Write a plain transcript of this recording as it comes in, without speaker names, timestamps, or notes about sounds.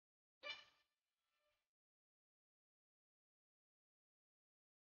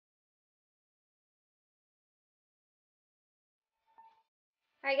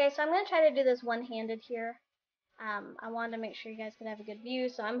Alright guys, so I'm going to try to do this one-handed here. I wanted to make sure you guys could have a good view,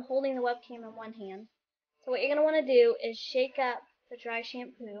 so I'm holding the webcam in one hand. So what you're going to want to do is shake up the dry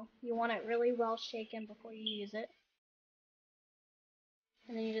shampoo. You want it really well shaken before you use it.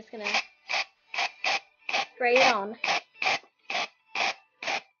 And then you're just going to spray it on.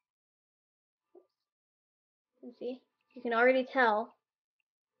 You see? You can already tell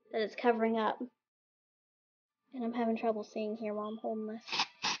that it's covering up. And I'm having trouble seeing here while I'm holding this.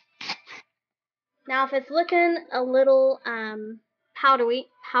 Now if it's looking a little powdery,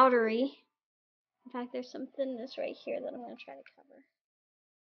 in fact there's some thinness right here that I'm going to try to cover.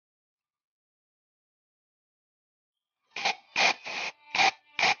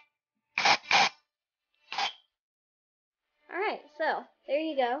 Alright, so there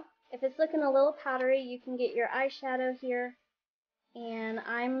you go. If it's looking a little powdery, you can get your eyeshadow here. And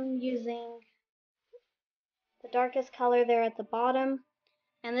I'm using the darkest color there at the bottom.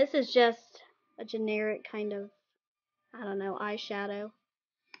 And this is just a generic kind of, I don't know, eyeshadow.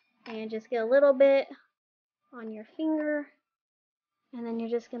 And just get a little bit on your finger. And then you're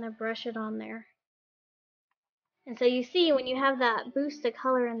just going to brush it on there. And so you see when you have that boost of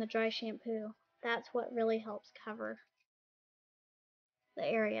color in the dry shampoo, that's what really helps cover the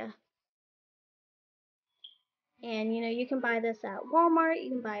area. And you know, you can buy this at Walmart, you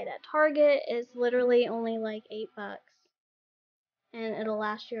can buy it at Target. It's literally only like $8. And it'll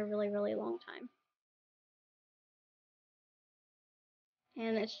last you a really, really long time.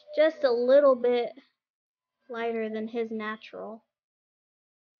 And it's just a little bit lighter than his natural.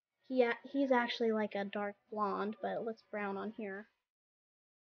 He's actually like a dark blonde, but it looks brown on here.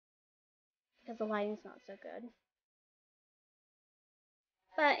 Because the lighting's not so good.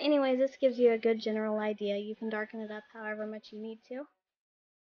 But anyways, this gives you a good general idea. You can darken it up however much you need to.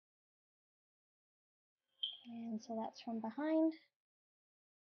 And so that's from behind.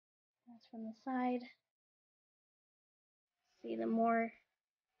 That's from the side. See, the more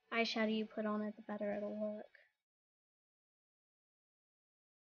eyeshadow you put on it, the better it'll look.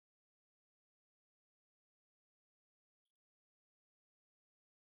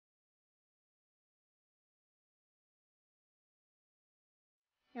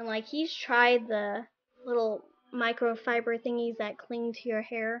 And like he's tried the little microfiber thingies that cling to your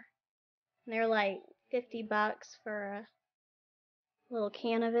hair. And they're like $50 for a little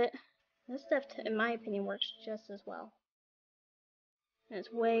can of it. This stuff, in my opinion, works just as well. And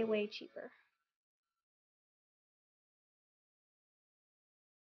it's way, way cheaper.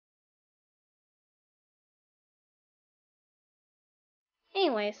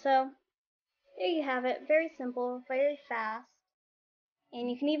 Anyway, so there you have it. Very simple, very fast. And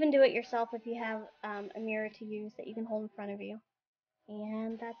you can even do it yourself if you have a mirror to use that you can hold in front of you.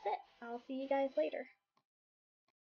 And that's it. I'll see you guys later.